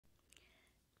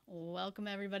Welcome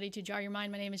everybody to Jar Your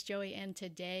Mind. My name is Joey, and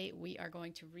today I'm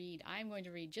going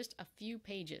to read just a few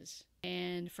pages,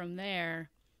 and from there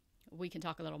we can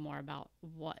talk a little more about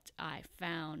what I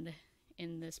found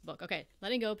in this book. Okay,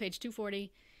 Letting Go, page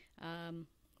 240,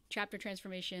 chapter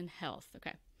Transformation, Health.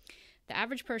 Okay, the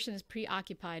average person is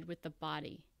preoccupied with the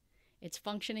body, its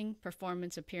functioning,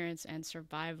 performance, appearance, and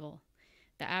survival.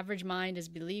 The average mind is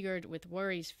beleaguered with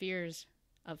worries, fears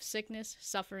of sickness,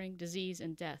 suffering, disease,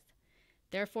 and death.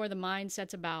 Therefore, the mind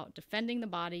sets about defending the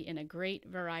body in a great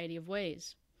variety of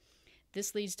ways.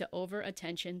 This leads to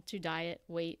over-attention to diet,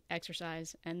 weight,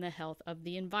 exercise, and the health of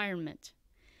the environment.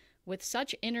 With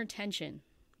such inner tension,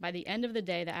 by the end of the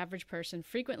day, the average person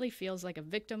frequently feels like a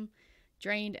victim,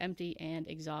 drained, empty, and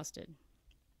exhausted.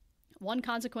 One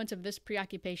consequence of this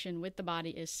preoccupation with the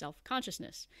body is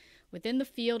self-consciousness. Within the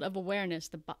field of awareness,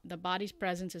 the body's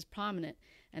presence is prominent,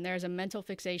 and there is a mental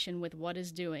fixation with what it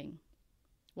is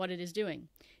doing,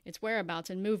 its whereabouts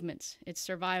and movements, its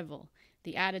survival,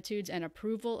 the attitudes and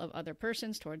approval of other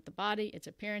persons toward the body, its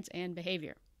appearance and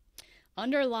behavior.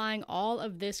 Underlying all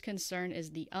of this concern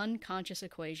is the unconscious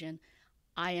equation,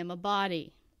 I am a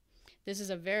body. This is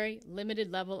a very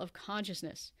limited level of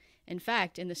consciousness. In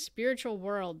fact, in the spiritual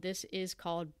world, this is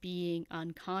called being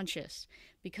unconscious,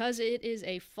 because it is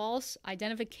a false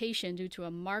identification due to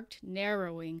a marked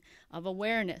narrowing of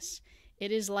awareness.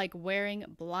 It is like wearing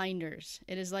blinders.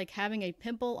 It is like having a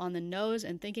pimple on the nose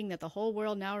and thinking that the whole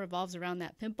world now revolves around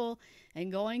that pimple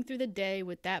and going through the day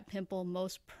with that pimple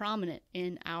most prominent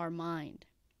in our mind.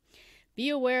 Be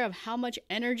aware of how much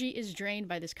energy is drained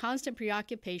by this constant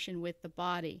preoccupation with the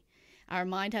body. Our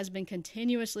mind has been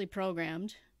continuously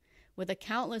programmed with a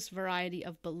countless variety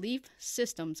of belief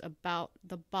systems about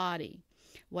the body,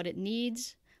 what it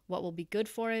needs, what will be good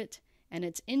for it, and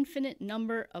its infinite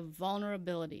number of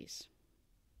vulnerabilities.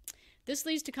 This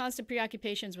leads to constant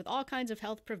preoccupations with all kinds of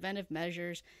health preventive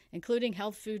measures, including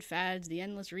health food fads, the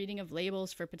endless reading of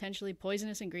labels for potentially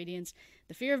poisonous ingredients,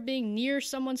 the fear of being near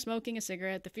someone smoking a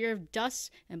cigarette, the fear of dust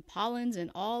and pollens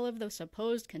and all of the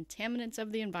supposed contaminants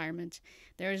of the environment.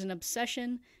 There is an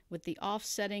obsession with the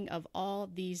offsetting of all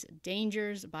these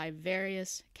dangers by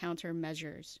various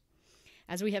countermeasures.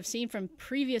 As we have seen from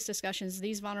previous discussions,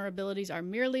 these vulnerabilities are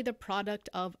merely the product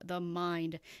of the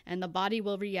mind, and the body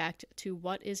will react to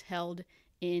what is held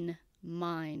in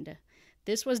mind.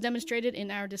 This was demonstrated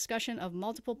in our discussion of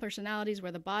multiple personalities,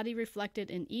 where the body reflected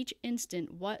in each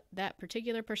instant what that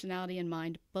particular personality and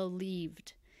mind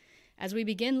believed. As we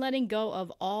begin letting go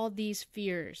of all these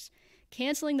fears,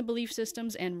 canceling the belief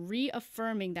systems and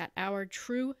reaffirming that our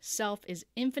true self is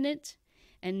infinite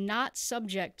and not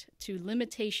subject to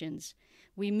limitations,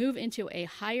 we move into a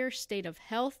higher state of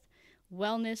health,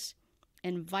 wellness,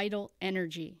 and vital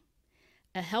energy.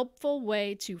 A helpful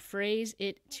way to phrase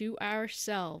it to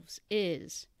ourselves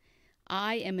is,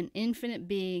 I am an infinite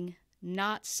being,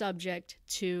 not subject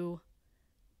to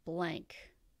blank.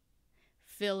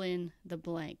 Fill in the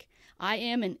blank. I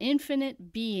am an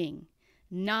infinite being,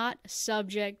 not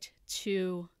subject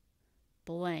to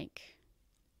blank.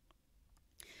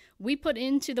 We put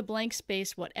into the blank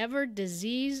space whatever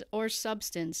disease or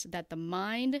substance that the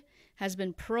mind has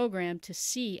been programmed to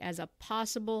see as a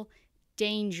possible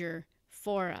danger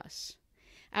for us.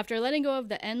 After letting go of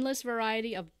the endless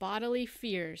variety of bodily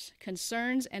fears,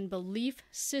 concerns, and belief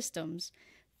systems,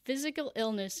 physical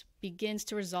illness begins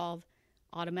to resolve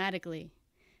automatically.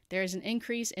 There is an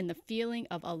increase in the feeling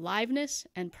of aliveness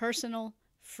and personal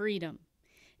freedom.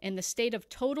 In the state of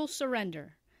total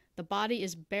surrender, the body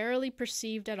is barely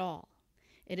perceived at all.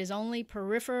 It is only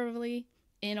peripherally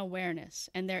in awareness,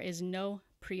 and there is no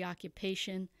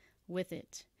preoccupation with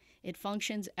it. It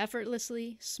functions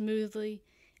effortlessly, smoothly,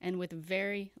 and with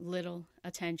very little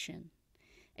attention.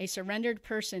 A surrendered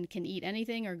person can eat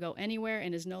anything or go anywhere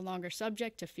and is no longer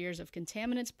subject to fears of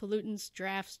contaminants, pollutants,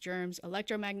 drafts, germs,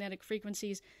 electromagnetic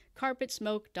frequencies, carpet,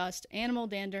 smoke, dust, animal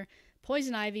dander,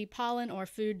 poison ivy, pollen, or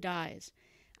food dyes.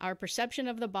 Our perception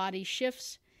of the body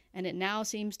shifts, and it now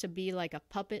seems to be like a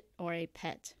puppet or a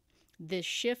pet. This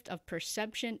shift of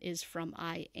perception is from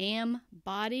I am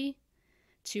body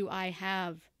to I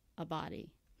have a body.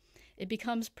 It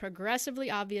becomes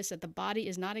progressively obvious that the body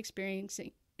is not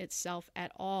experiencing itself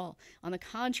at all. On the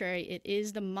contrary, it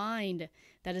is the mind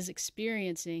that is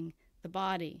experiencing the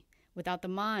body. Without the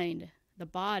mind, the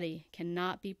body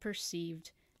cannot be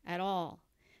perceived at all.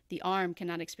 The arm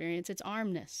cannot experience its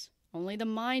armness. Only the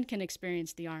mind can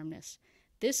experience the armness.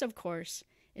 This, of course,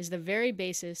 is the very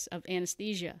basis of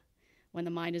anesthesia. When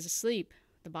the mind is asleep,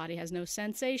 the body has no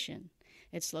sensation.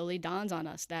 It slowly dawns on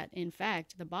us that, in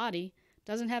fact, the body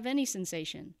doesn't have any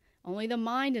sensation. Only the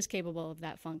mind is capable of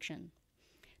that function.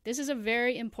 This is a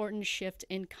very important shift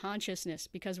in consciousness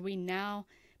because now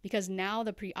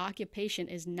the preoccupation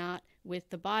is not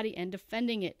with the body and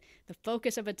defending it. The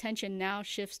focus of attention now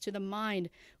shifts to the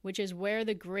mind, which is where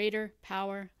the greater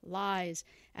power lies.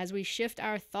 As we shift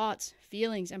our thoughts,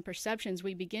 feelings, and perceptions,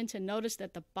 we begin to notice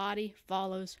that the body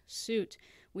follows suit.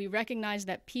 We recognize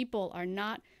that people are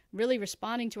not really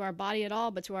responding to our body at all,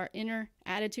 but to our inner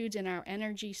attitudes and our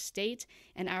energy state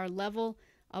and our level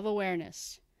of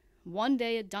awareness. One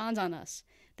day it dawns on us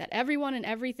that everyone and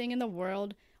everything in the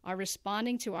world are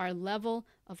responding to our level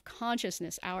of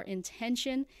consciousness, our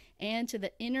intention, and to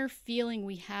the inner feeling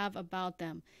we have about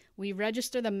them. We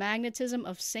register the magnetism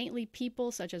of saintly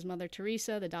people such as Mother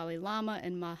Teresa, the Dalai Lama,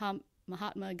 and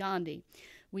Mahatma Gandhi.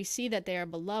 We see that they are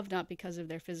beloved not because of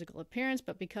their physical appearance,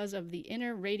 but because of the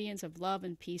inner radiance of love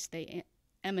and peace they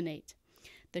emanate.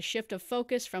 The shift of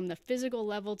focus from the physical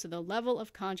level to the level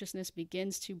of consciousness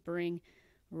begins to bring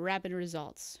rapid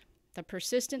results. The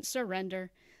persistent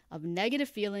surrender of negative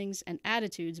feelings and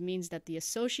attitudes means that the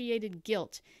associated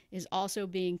guilt is also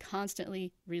being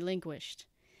constantly relinquished.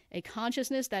 A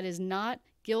consciousness that is not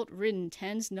guilt-ridden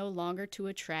tends no longer to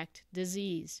attract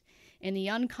disease. In the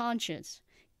unconscious,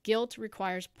 guilt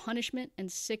requires punishment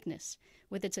and sickness,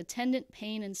 with its attendant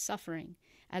pain and suffering,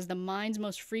 as the mind's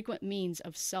most frequent means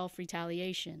of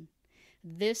self-retaliation.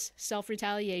 This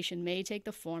self-retaliation may take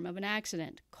the form of an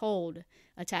accident, cold,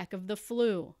 attack of the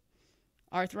flu,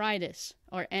 arthritis,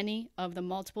 or any of the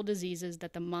multiple diseases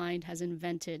that the mind has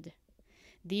invented.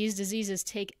 These diseases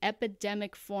take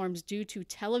epidemic forms due to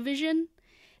television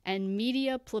and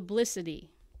media publicity.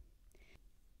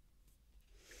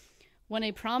 When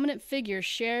a prominent figure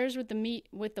shares with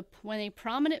the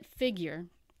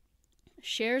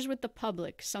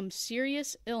public some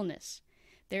serious illness,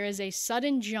 there is a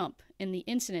sudden jump in the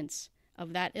incidence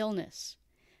of that illness.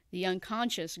 The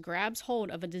unconscious grabs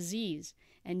hold of a disease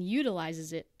and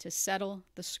utilizes it to settle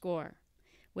the score.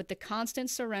 With the constant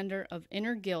surrender of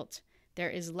inner guilt, there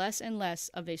is less and less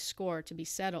of a score to be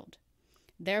settled.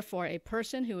 Therefore, a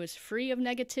person who is free of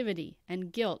negativity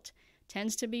and guilt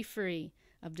tends to be free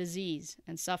of disease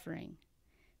and suffering.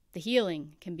 The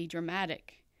healing can be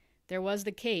dramatic. There was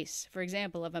the case, for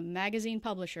example, of a magazine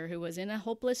publisher who was in a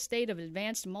hopeless state of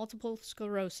advanced multiple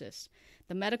sclerosis.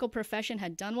 The medical profession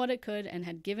had done what it could and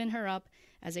had given her up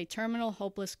as a terminal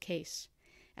hopeless case.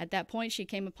 At that point, she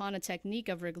came upon a technique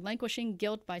of relinquishing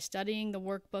guilt by studying the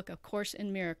workbook A Course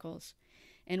in Miracles.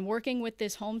 In working with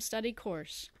this home study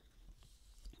course,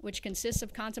 which consists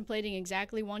of contemplating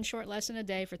exactly one short lesson a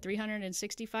day for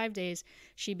 365 days,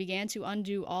 she began to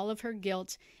undo all of her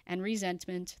guilt and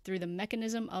resentment through the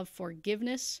mechanism of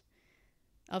forgiveness.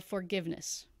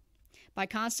 By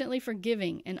constantly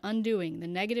forgiving and undoing the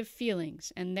negative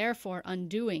feelings and therefore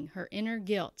undoing her inner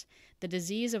guilt, the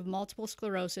disease of multiple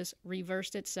sclerosis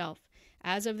reversed itself.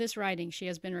 As of this writing, she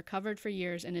has been recovered for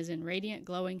years and is in radiant,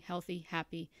 glowing, healthy,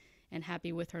 happy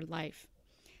with her life.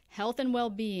 Health and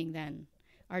well-being, then,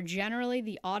 are generally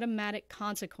the automatic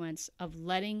consequence of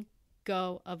letting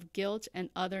go of guilt and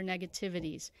other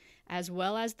negativities, as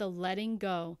well as the letting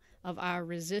go of our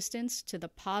resistance to the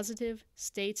positive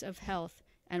states of health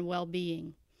and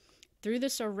well-being. Through the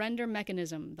surrender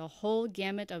mechanism, the whole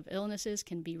gamut of illnesses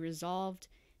can be resolved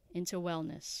into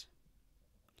wellness.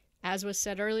 As was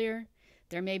said earlier,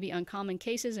 there may be uncommon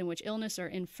cases in which illness or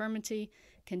infirmity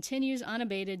continues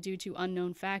unabated due to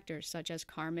unknown factors, such as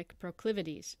karmic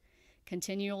proclivities.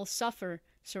 Continual surrender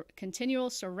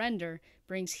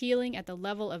brings healing at the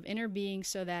level of inner being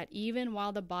so that even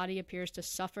while the body appears to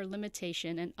suffer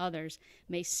limitation and others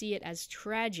may see it as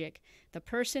tragic, the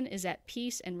person is at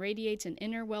peace and radiates an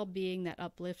inner well-being that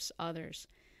uplifts others.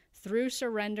 Through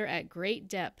surrender at great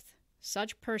depth,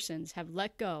 such persons have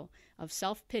let go of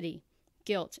self-pity,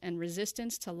 guilt, and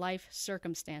resistance to life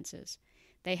circumstances.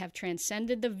 They have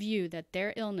transcended the view that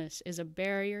their illness is a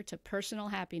barrier to personal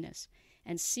happiness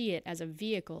and see it as a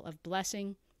vehicle of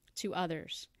blessing to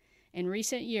others. In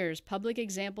recent years, public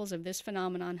examples of this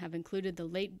phenomenon have included the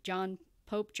late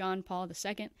Pope John Paul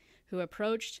II, who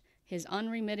approached his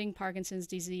unremitting Parkinson's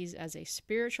disease as a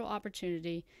spiritual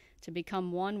opportunity to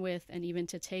become one with and even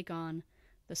to take on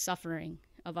the suffering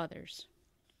of others.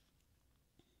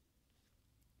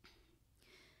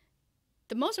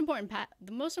 The most important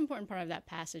part of that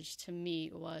passage to me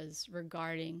was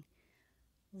regarding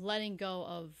letting go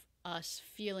of us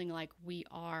feeling like we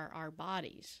are our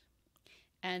bodies.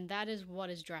 And that is what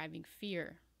is driving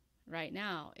fear right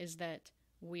now, is that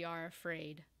we are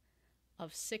afraid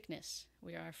of sickness.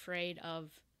 We are afraid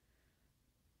of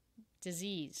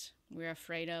disease. We're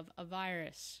afraid of a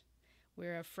virus.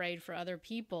 We're afraid for other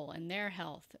people and their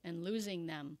health and losing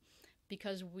them,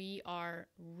 because we are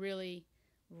really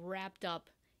wrapped up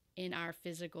in our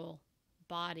physical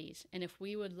bodies. And if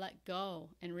we would let go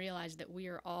and realize that we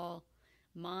are all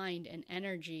mind and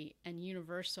energy and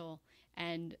universal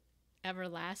and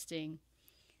everlasting,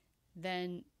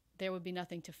 then there would be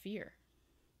nothing to fear.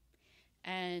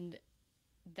 And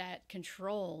that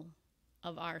control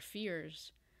of our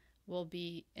fears will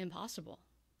be impossible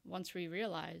once we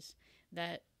realize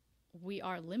that we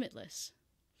are limitless.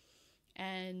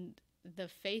 And the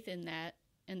faith in that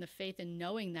and the faith in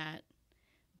knowing that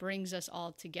brings us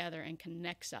all together and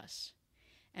connects us.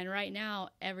 And right now,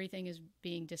 everything is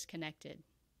being disconnected.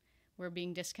 We're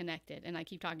being disconnected. And I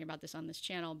keep talking about this on this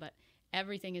channel, but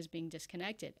everything is being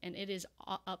disconnected. And it is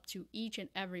up to each and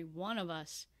every one of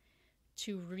us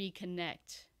to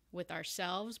reconnect with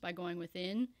ourselves by going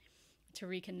within, to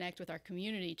reconnect with our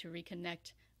community, to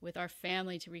reconnect with our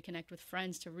family, to reconnect with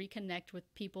friends, to reconnect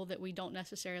with people that we don't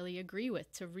necessarily agree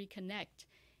with, to reconnect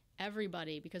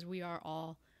everybody, because we are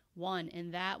all one.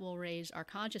 And that will raise our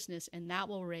consciousness, and that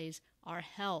will raise our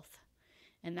health,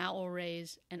 and that will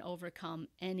raise and overcome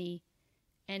any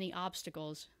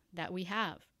obstacles that we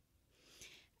have.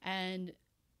 And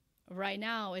right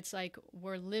now, it's like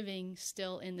we're living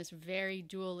still in this very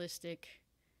dualistic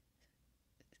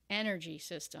energy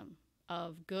system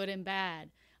of good and bad,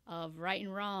 of right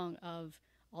and wrong, of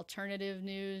alternative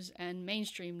news and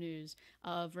mainstream news,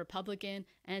 of Republican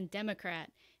and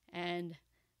Democrat, and,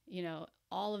 you know,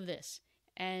 all of this.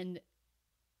 And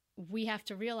we have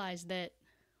to realize that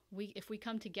if we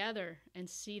come together and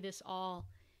see this all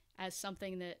as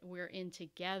something that we're in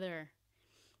together,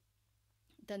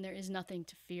 then there is nothing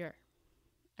to fear.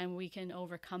 And we can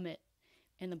overcome it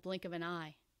in the blink of an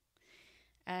eye.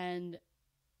 And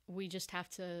we just have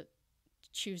to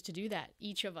choose to do that.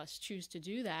 Each of us choose to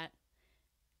do that,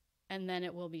 and then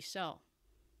it will be so.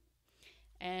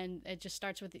 And it just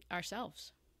starts with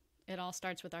ourselves. It all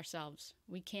starts with ourselves.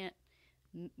 We can't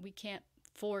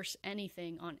force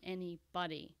anything on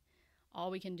anybody.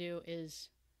 All we can do is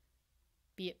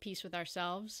be at peace with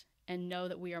ourselves and know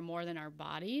that we are more than our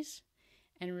bodies,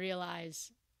 and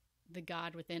realize the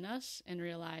God within us, and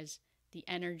realize the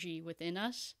energy within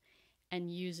us,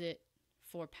 and use it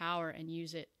for power, and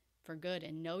use it for good,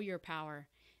 and know your power,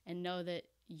 and know that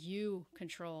you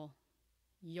control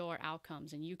your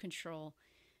outcomes, and you control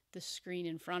the screen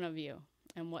in front of you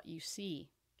and what you see.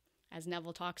 As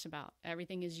Neville talks about,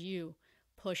 everything is you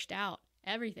pushed out.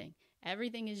 Everything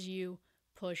is you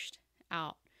pushed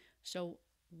out. So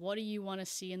what do you want to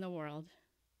see in the world?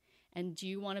 And do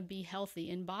you want to be healthy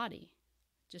in body?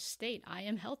 Just state, I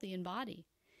am healthy in body.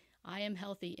 I am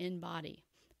healthy in body,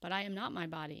 but I am not my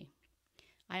body.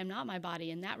 I am not my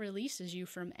body. And that releases you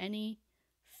from any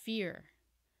fear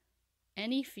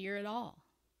at all,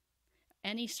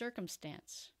 any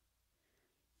circumstance.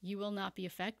 You will not be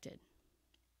affected.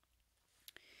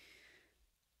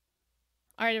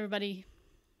 All right, everybody.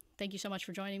 Thank you so much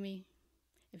for joining me.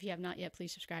 If you have not yet,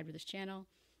 please subscribe to this channel,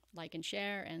 like and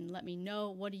share, and let me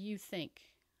know, what do you think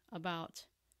about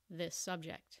this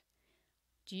subject?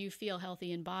 Do you feel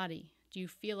healthy in body? Do you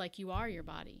feel like you are your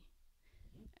body?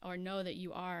 Or know that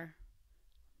you are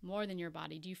more than your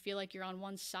body? Do you feel like you're on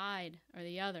one side or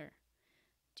the other?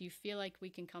 Do you feel like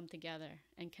we can come together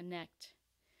and connect?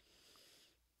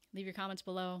 Leave your comments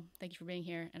below. Thank you for being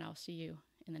here, and I'll see you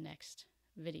in the next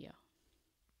video.